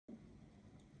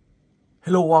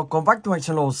Hello, welcome back to my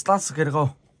channel. Start Skate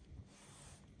Go.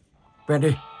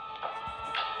 Bendy.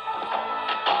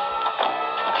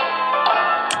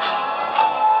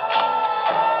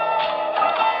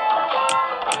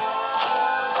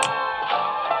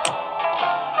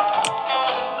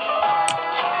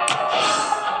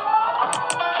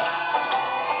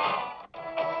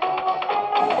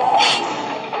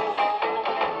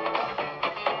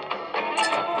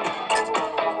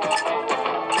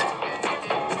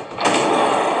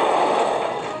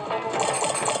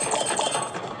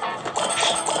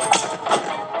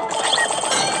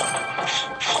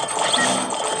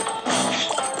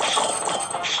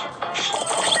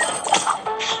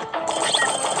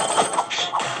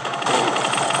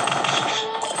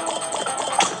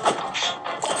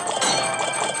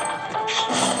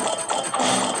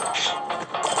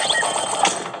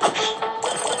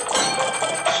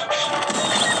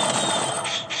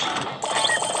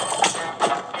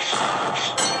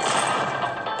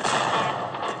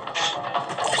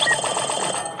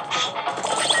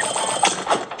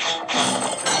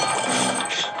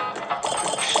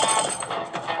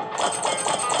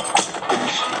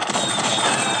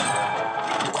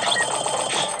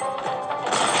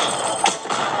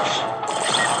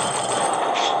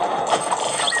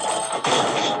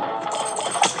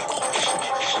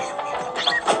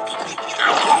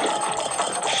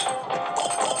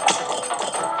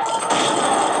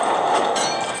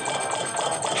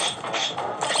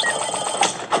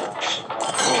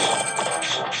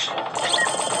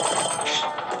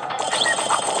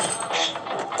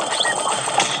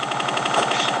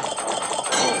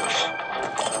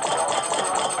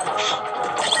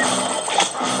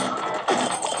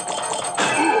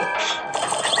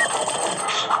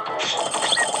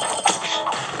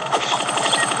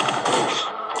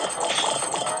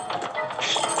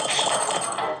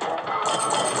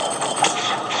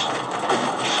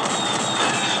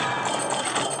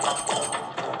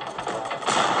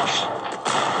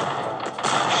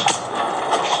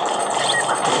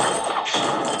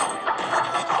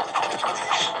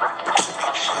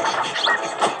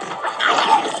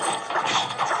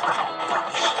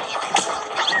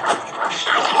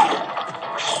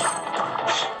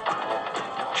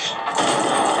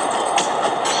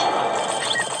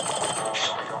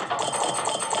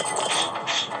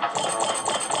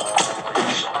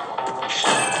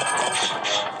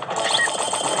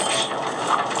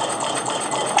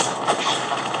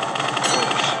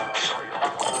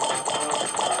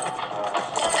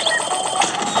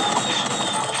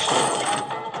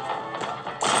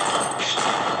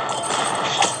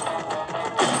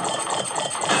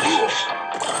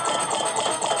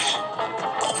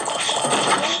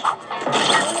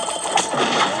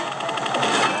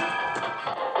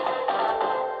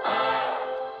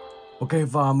 Ok,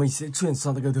 và mình sẽ chuyển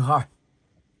sang tựa game thứ hai.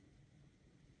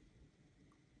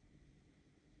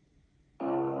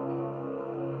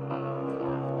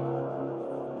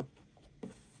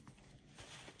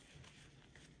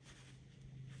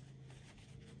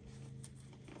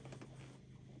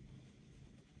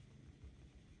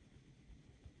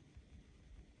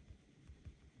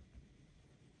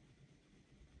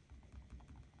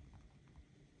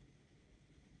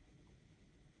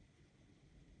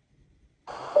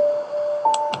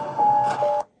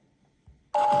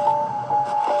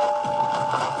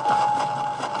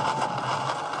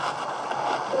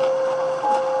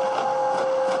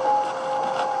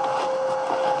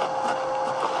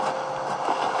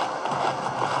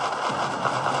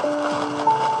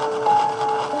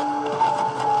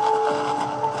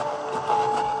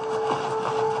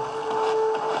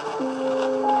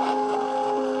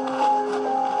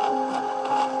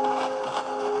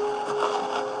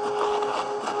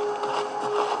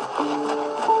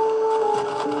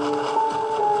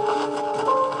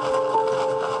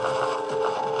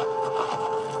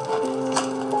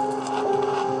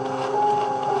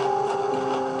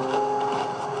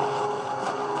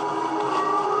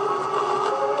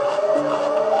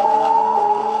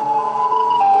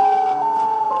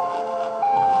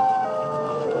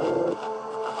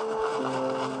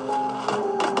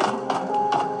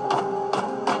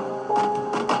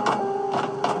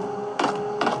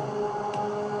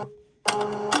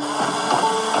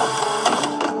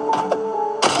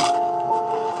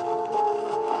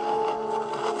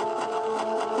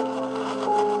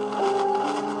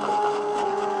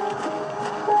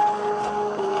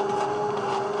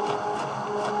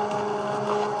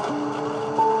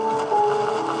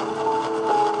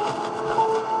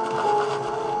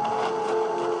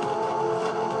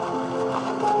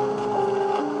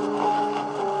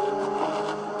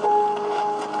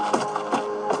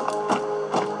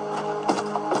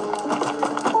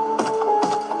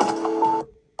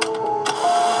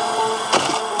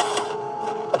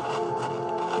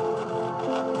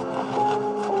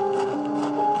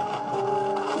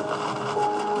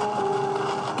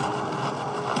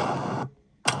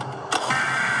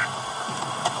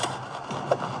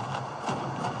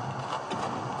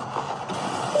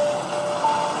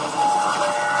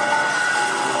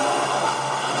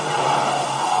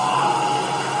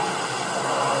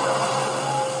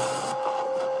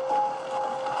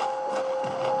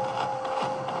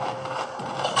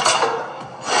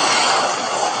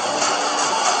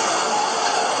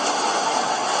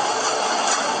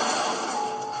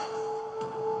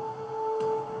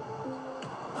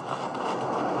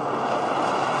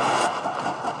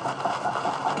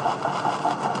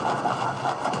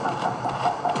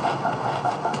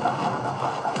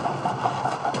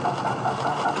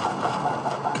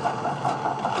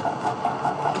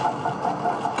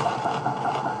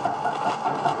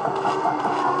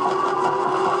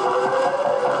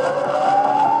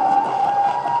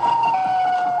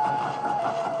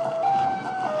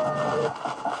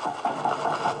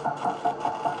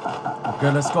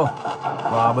 Ok, let's go.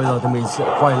 Và bây giờ thì mình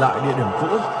sẽ quay lại địa điểm cũ.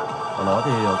 Ở đó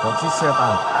thì có chiếc xe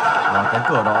tải và cánh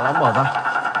cửa đó đã mở ra.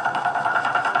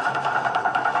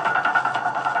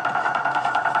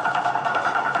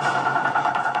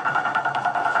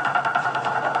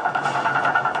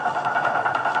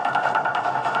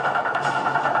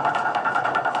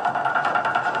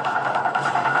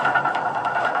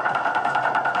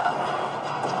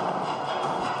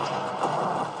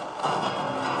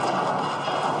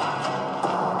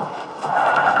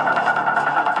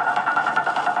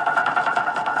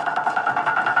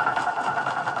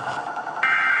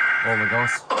 Oh my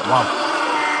gosh, wow.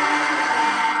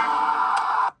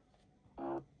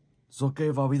 Rồi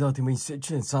ok, và bây giờ thì mình sẽ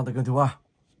chuyển sang tới kênh thứ 3,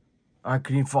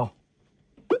 R.I.P.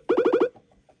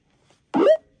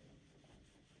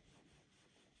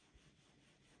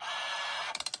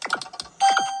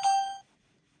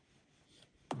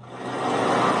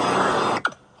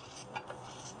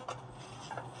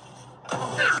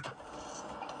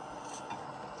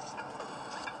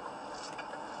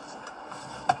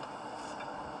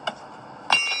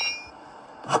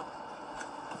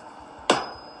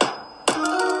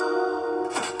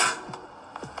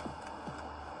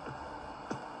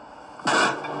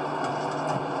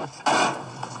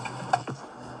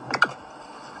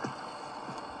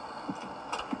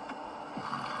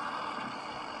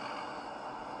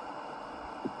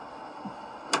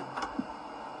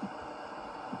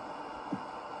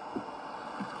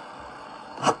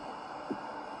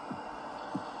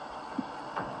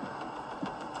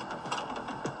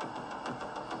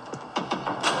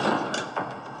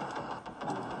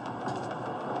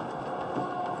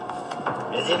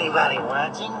 Is anybody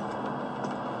watching?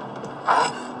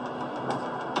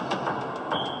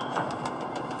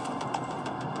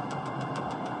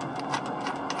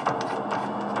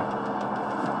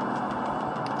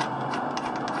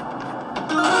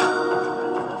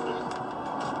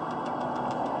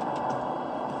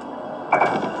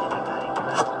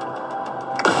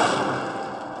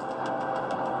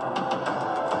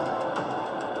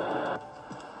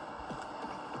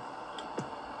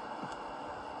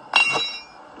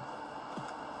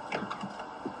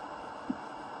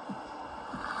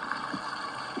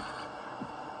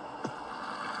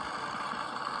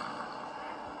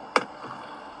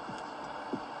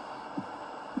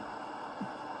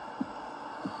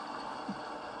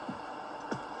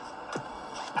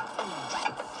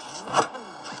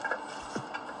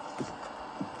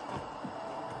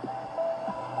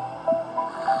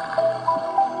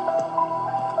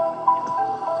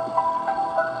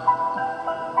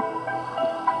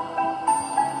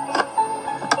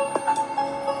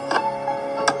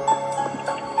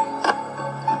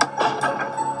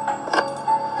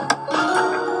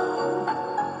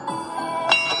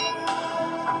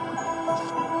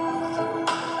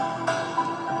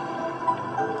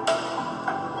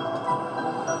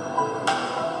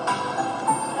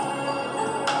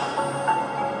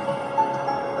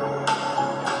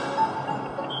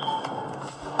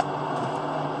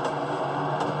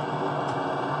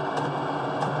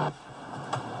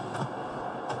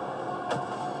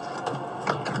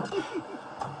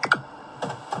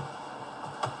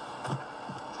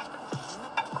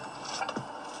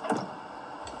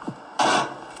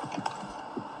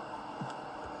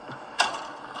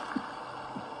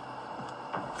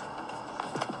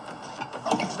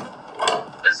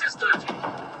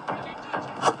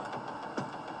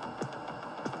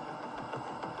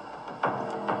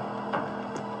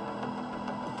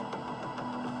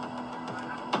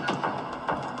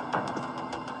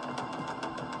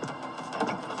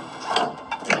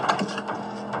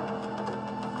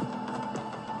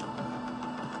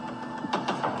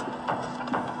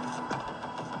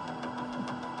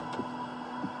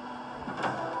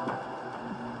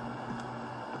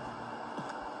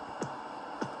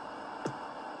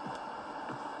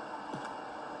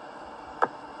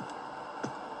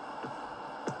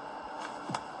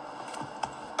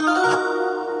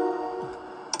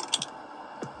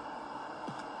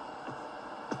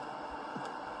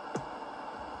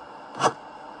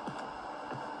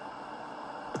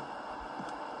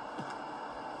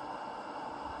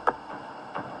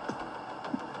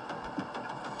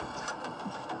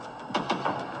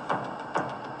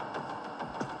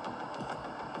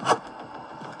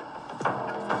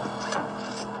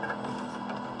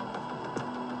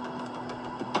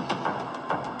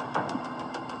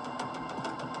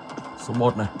 Số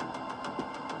 1 này,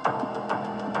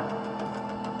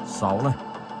 6 này,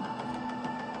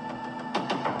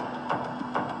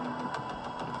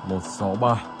 163,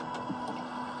 1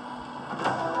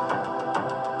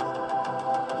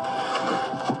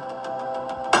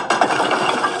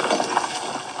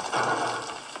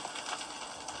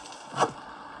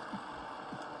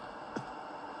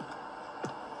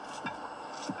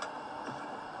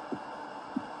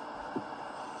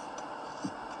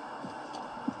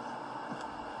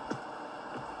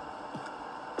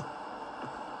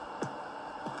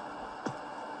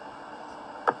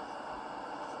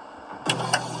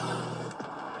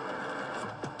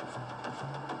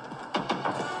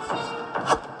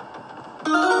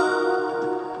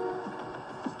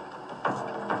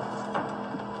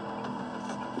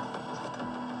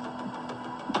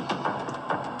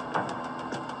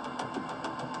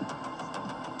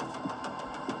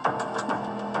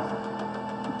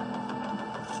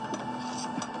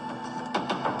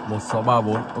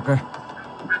 1634, ok.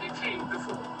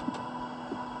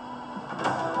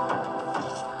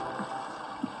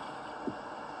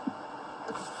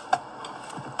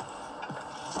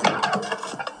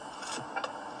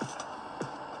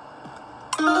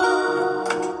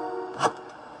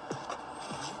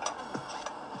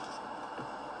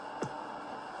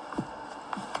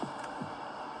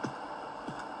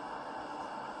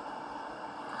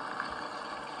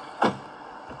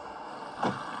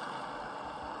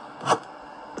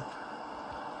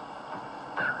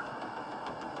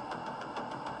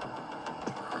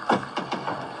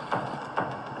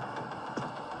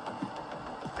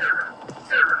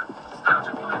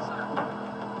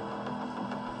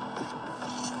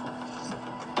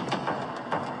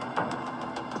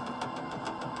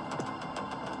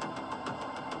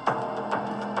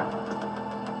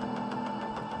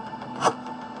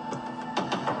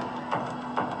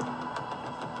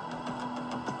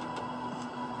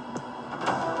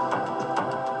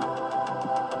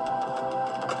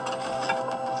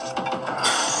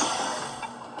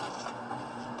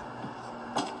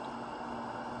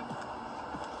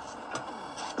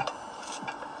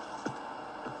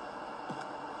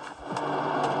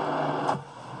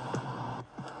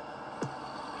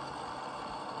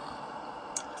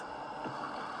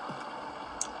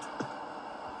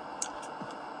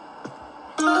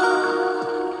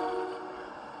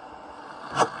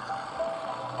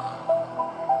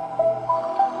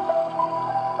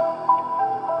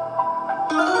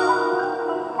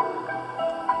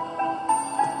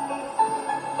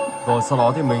 Rồi sau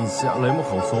đó thì mình sẽ lấy một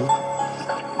khẩu súng.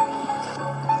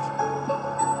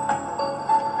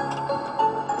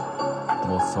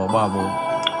 Một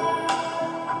 1634.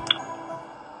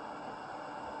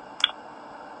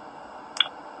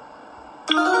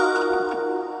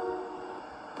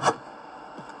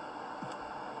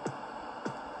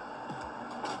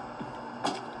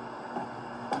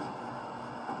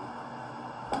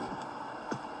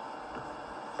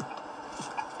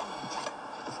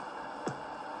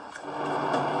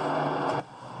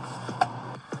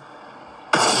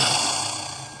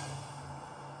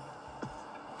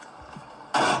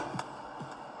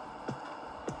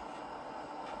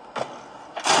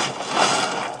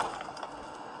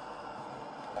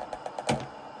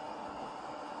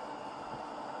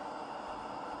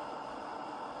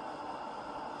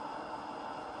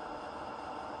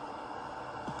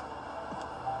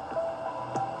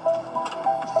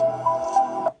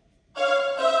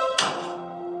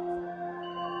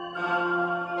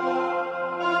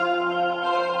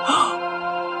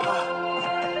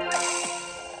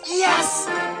 Yes!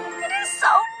 It is so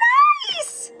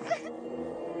nice!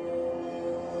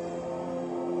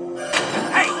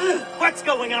 Hey, what's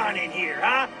going on in here,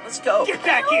 huh? Let's go. Get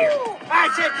back here! I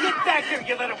said get back here,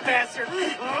 you little bastard!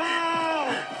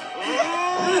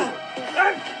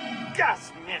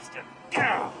 Just missed him.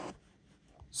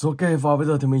 Rồi ok, và bây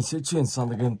giờ thì mình sẽ chuyển sang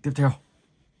cái game tiếp theo.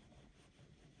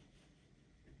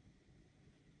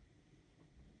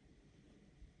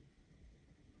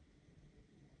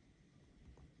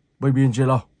 Baby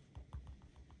Angela.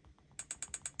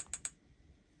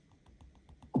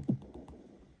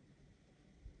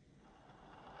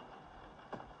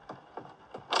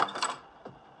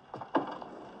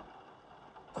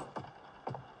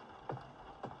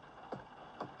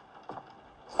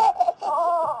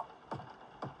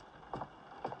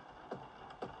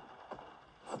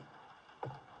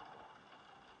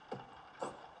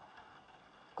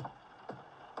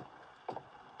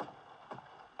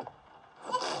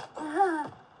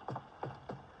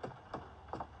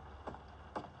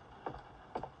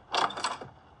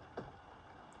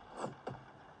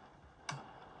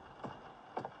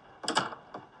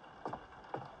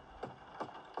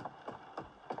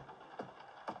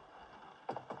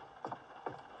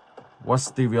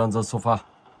 Watch TV on the sofa.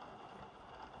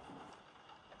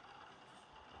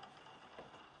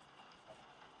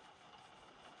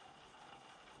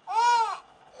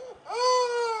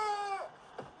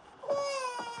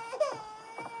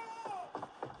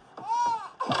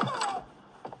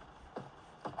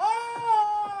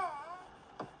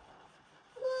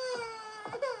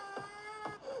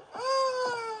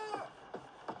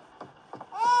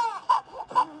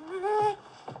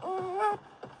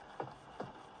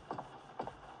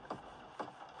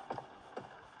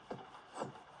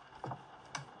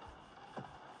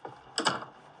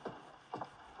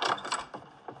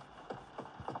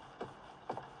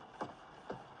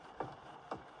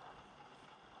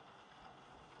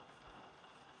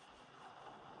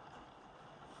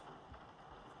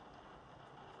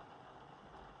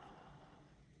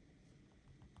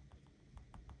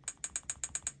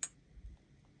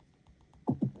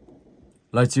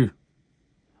 Lời trừ.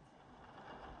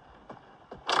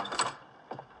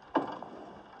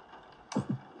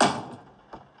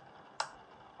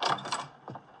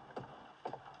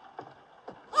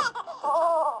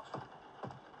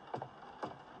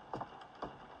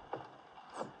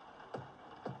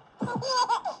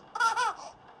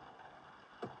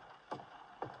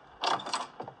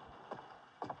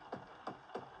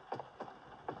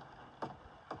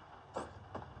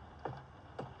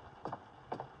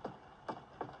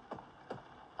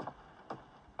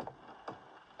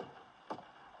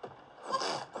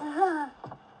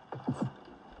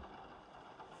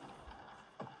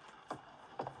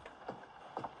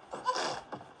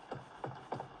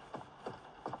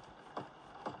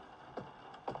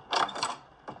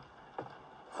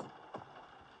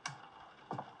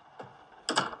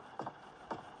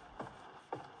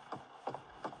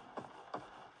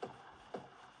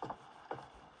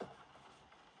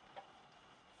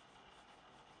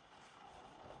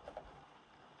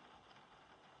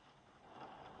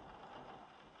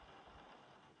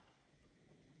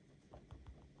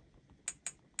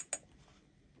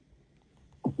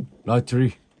 Lời 3.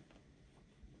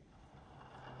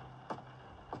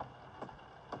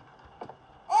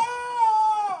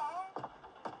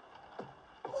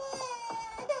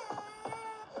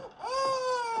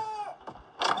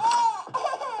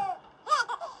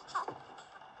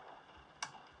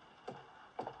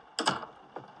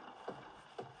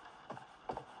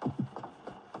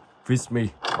 Fish me.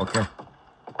 Okay.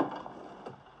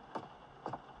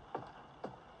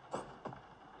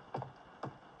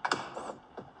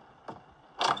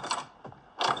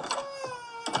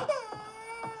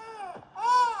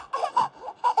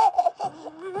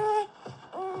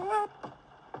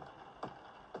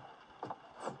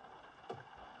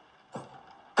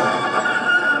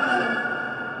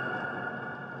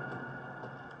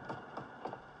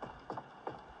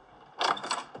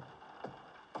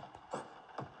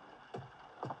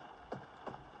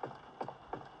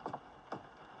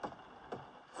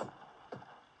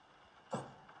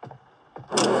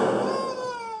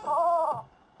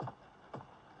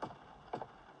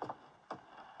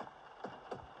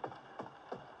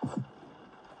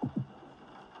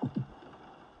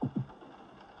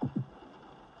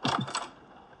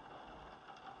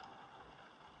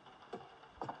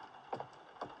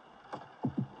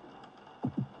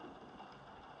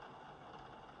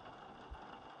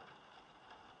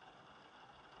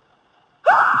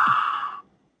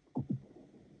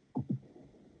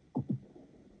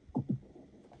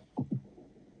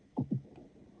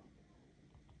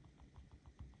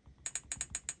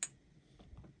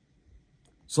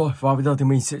 Rồi, và bây giờ thì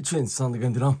mình sẽ chuyển sang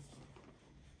game thứ 5.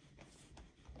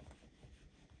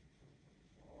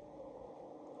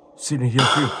 Siren Hill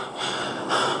Field.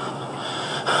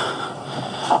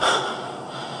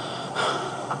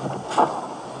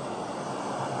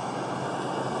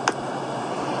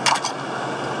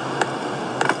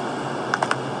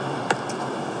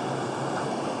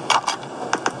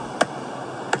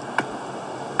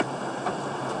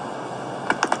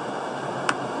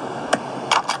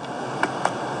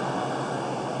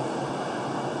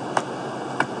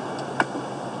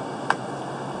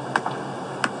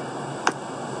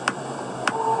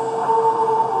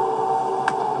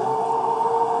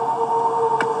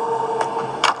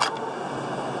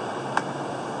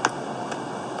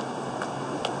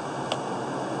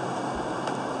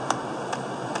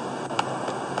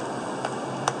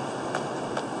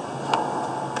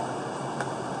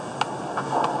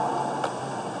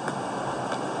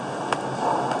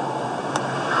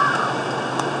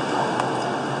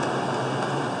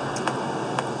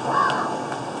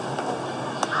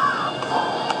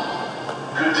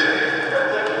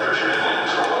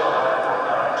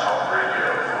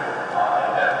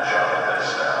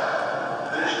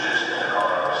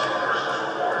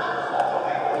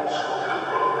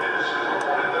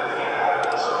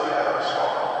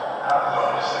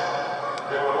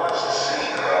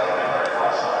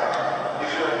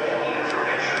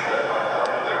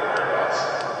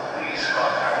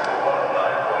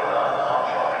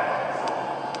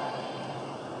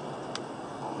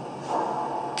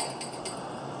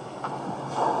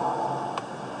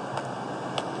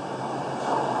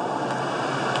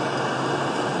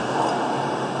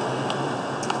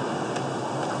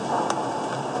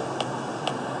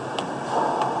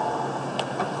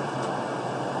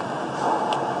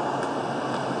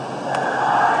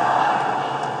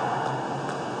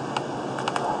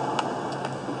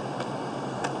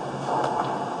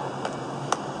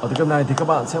 Ở tập này thì các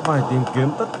bạn sẽ phải tìm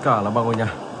kiếm tất cả là 3 ngôi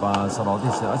nhà và sau đó thì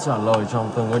sẽ trả lời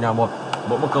trong từng ngôi nhà một,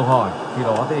 mỗi một câu hỏi. Khi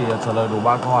đó thì trả lời đủ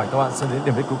 3 câu hỏi các bạn sẽ đến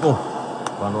điểm đích cuối cùng.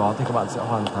 Và lúc đó thì các bạn sẽ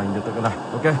hoàn thành được cái này.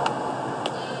 Ok.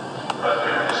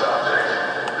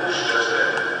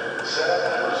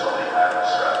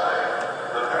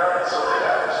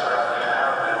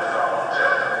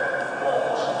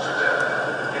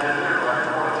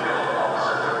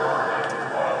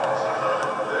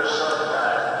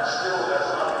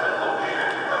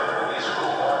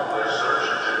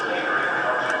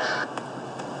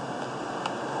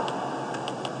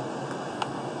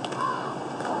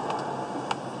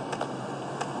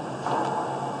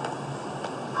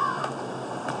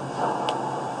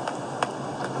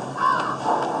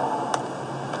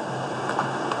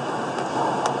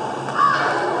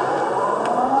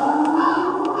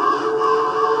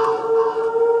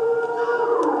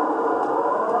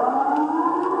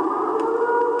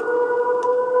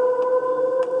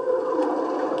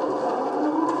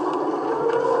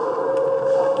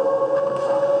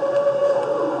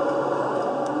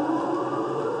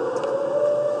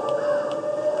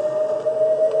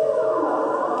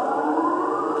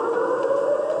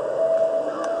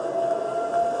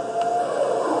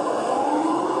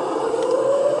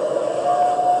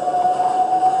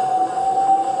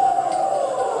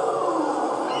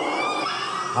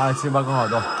 Xin ba câu hỏi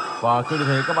rồi. Và cứ như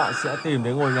thế các bạn sẽ tìm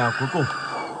đến ngôi nhà cuối cùng,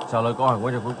 trả lời câu hỏi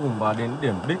ngôi nhà cuối cùng và đến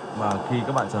điểm đích, mà khi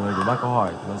các bạn trả lời đủ 3 câu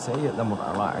hỏi nó sẽ hiện ra một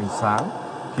loại ánh sáng.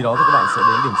 Khi đó thì các bạn sẽ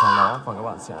đến điểm sáng đó và các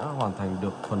bạn sẽ hoàn thành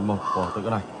được phần 1 của tựa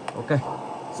này. Ok.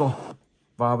 Rồi.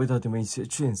 Và bây giờ thì mình sẽ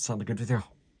chuyển sang tựa game tiếp theo.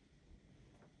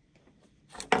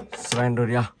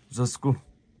 Slendrina, The School.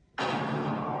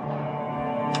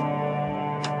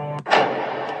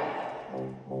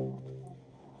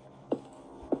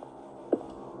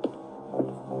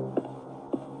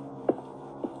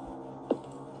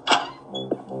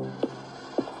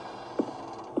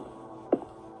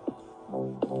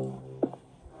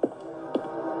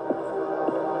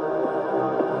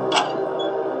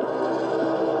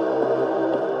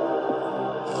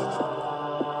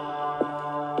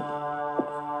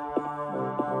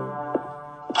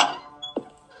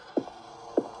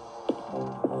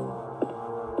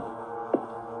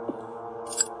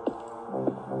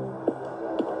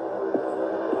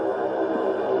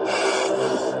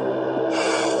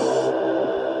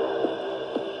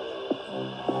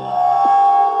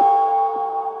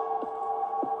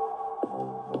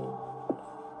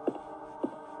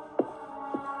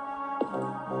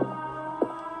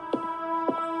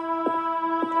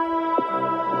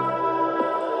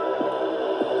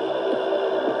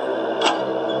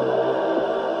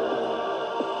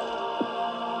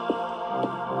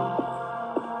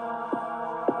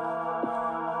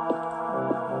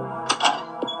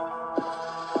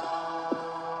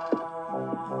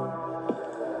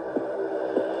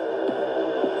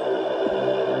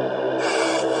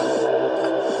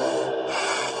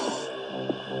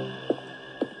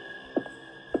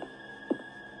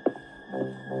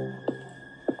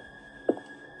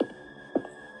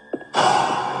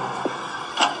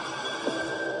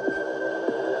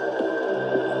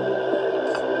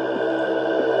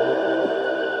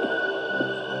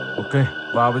 Ok,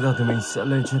 và bây giờ thì mình sẽ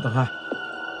lên trên tầng 2.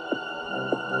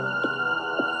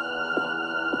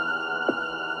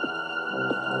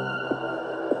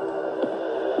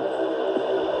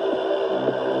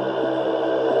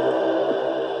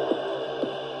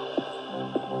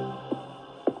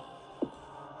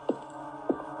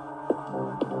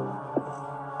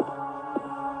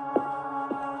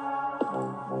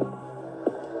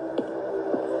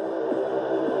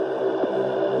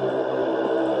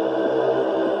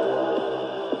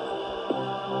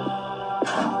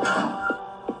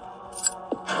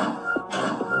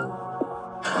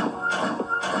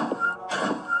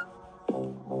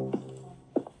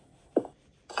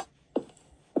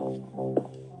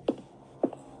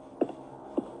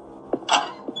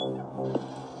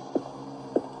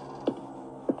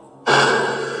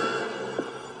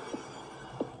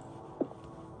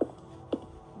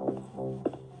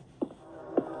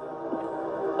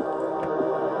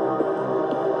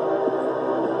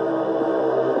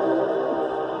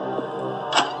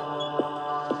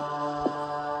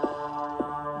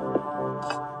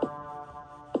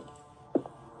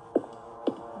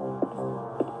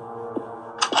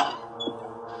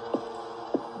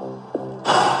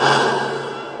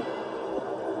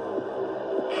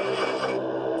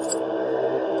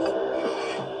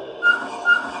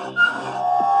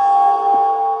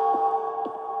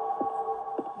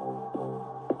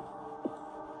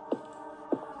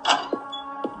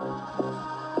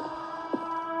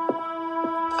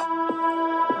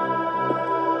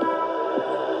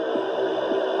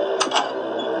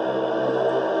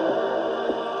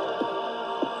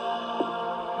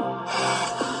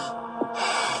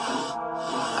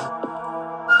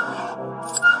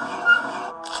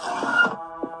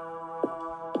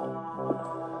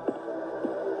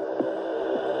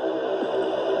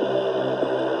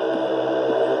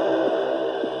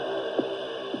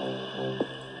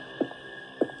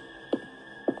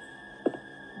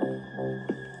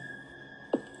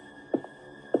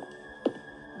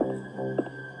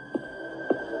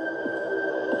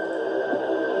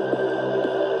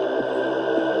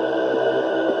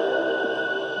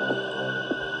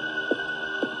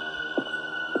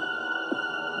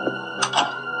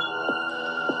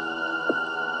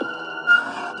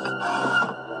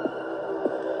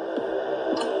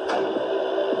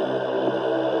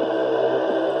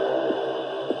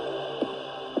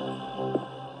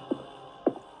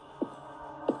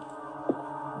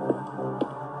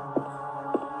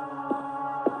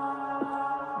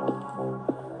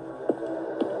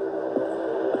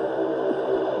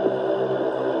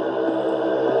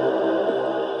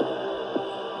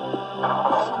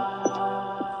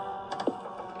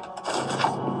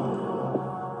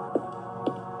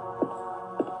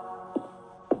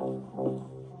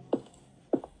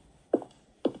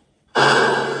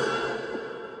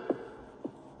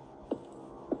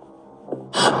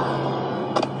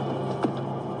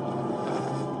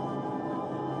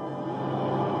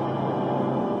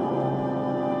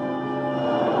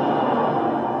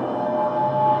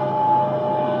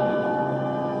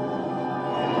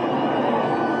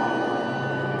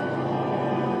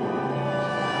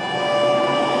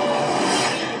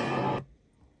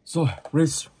 Rồi,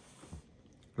 Reese.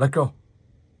 Let's go.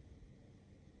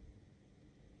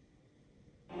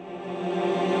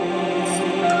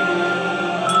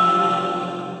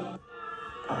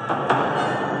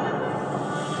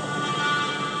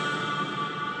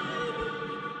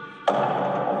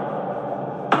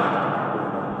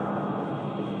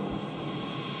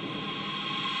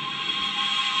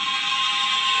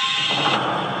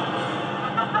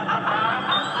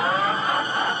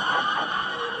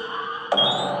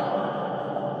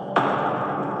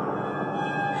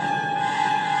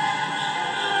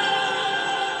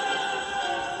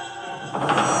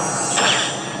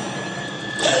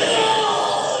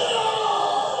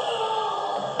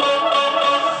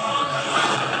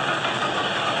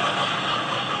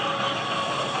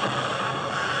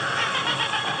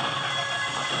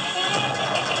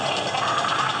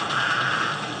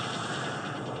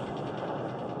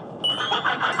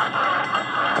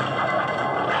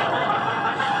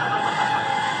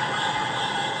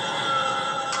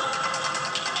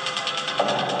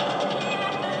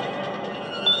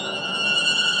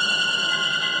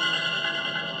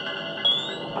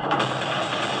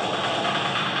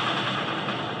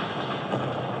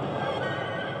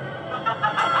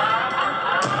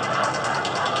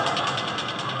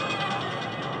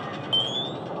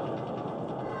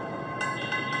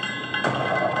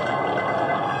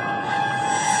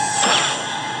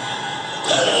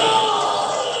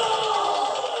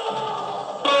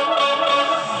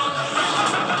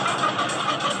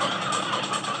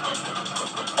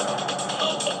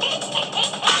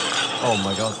 Oh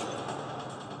my god.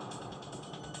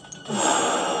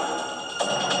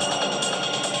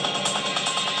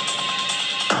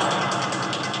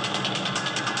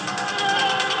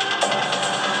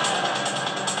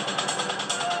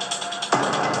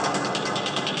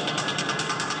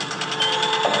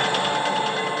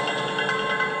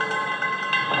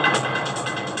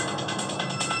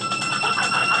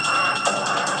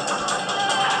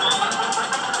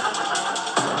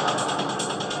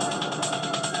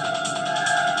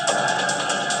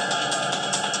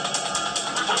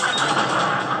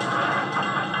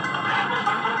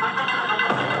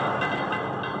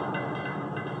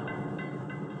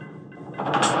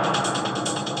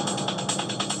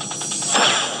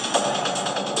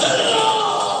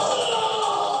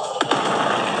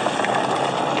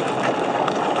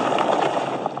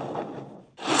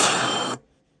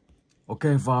 Ok,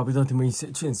 và bây giờ thì mình sẽ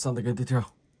chuyển sang tới game tiếp theo.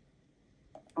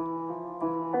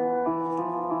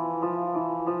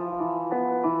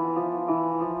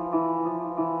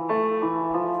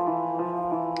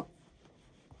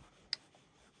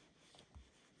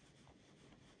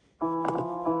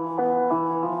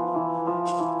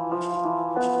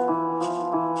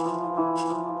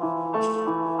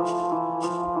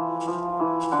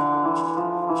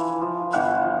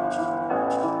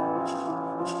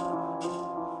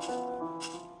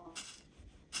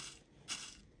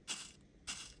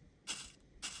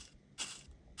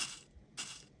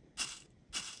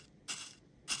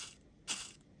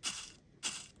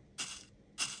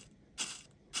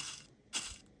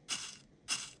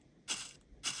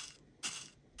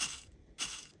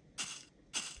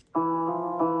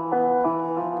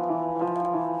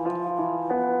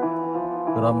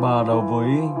 Grandpa đấu với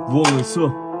vua người xương.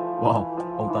 Wow,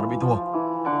 ông ta đã bị thua.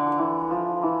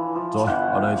 Rồi,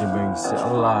 ở đây thì mình sẽ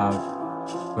là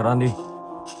Granny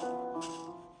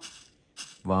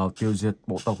vào tiêu diệt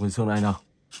bộ tộc người xương này nào.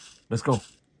 Let's go.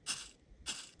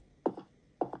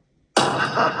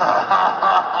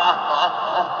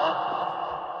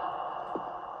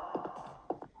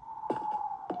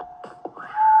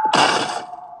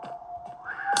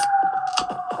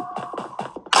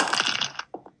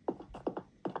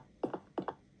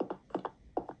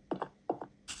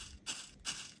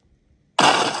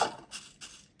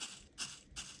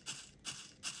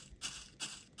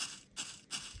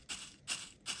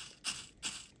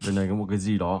 Bên này có một cái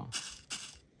gì đó.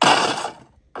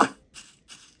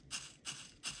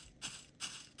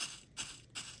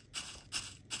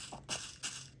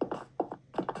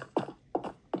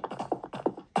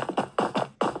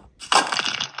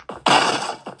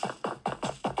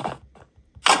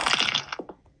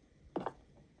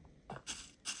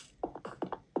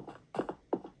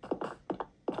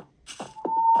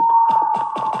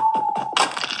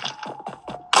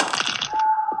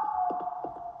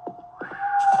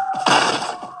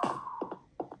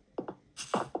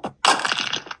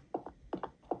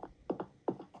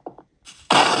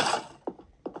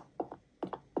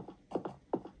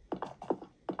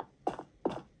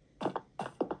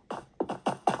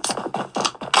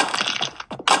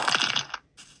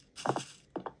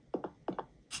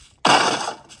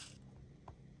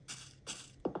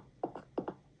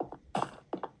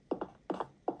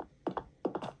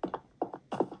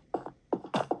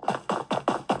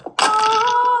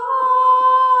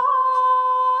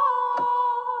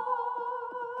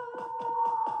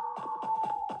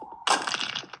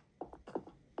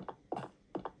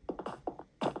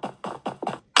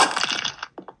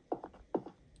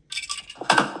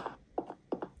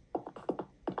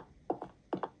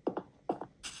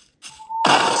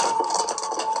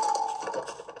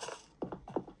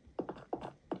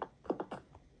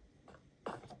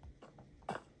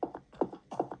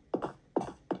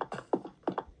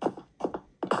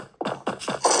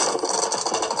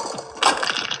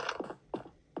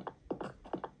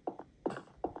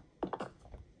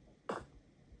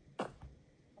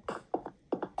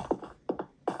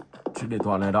 điện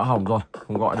thoại này đã hỏng rồi,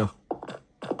 không gọi được.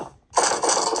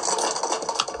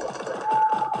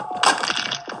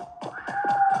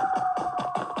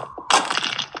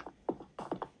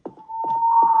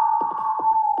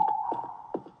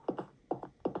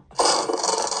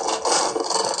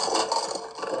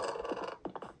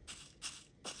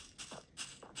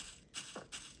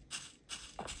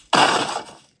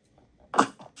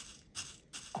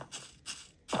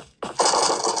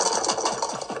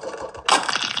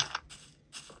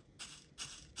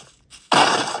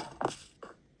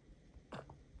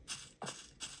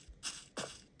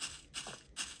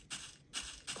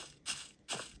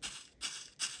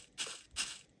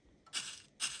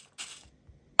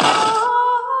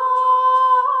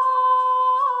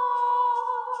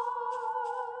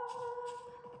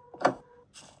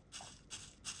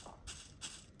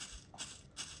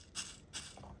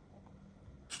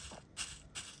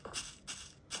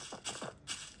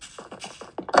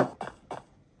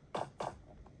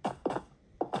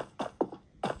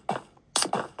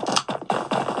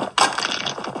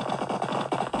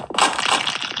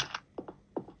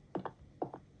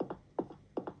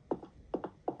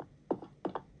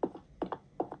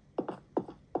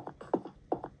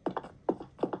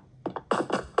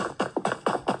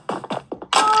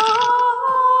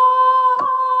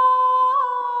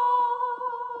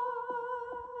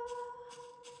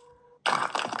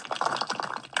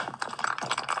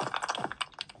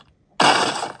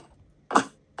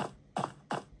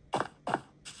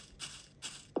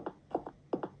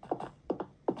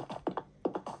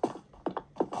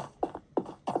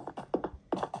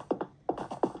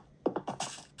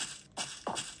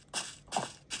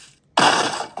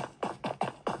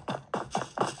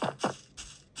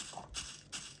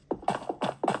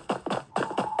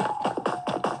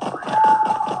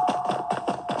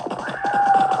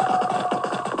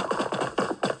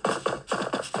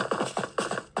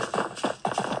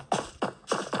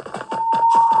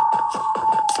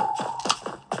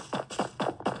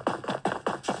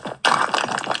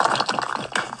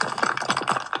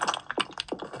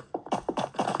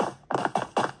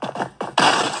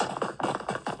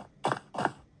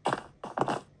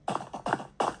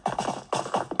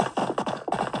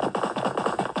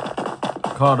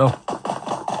 Kho đâu?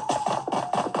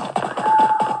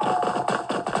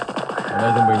 Ở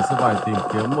đây thì mình sẽ phải tìm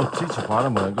kiếm một chiếc chìa khóa để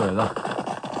mở cái cửa ra.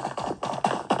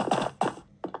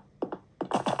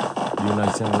 Điều này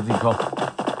xem có gì không.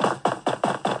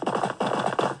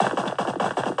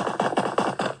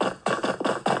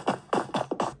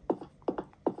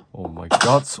 Oh my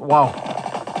god, wow.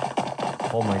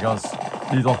 Oh my god,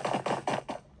 đi rồi.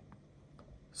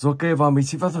 Rồi ok, và mình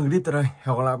xin phát thưởng clip tại đây.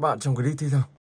 Hẹn gặp lại các bạn trong clip tiếp theo.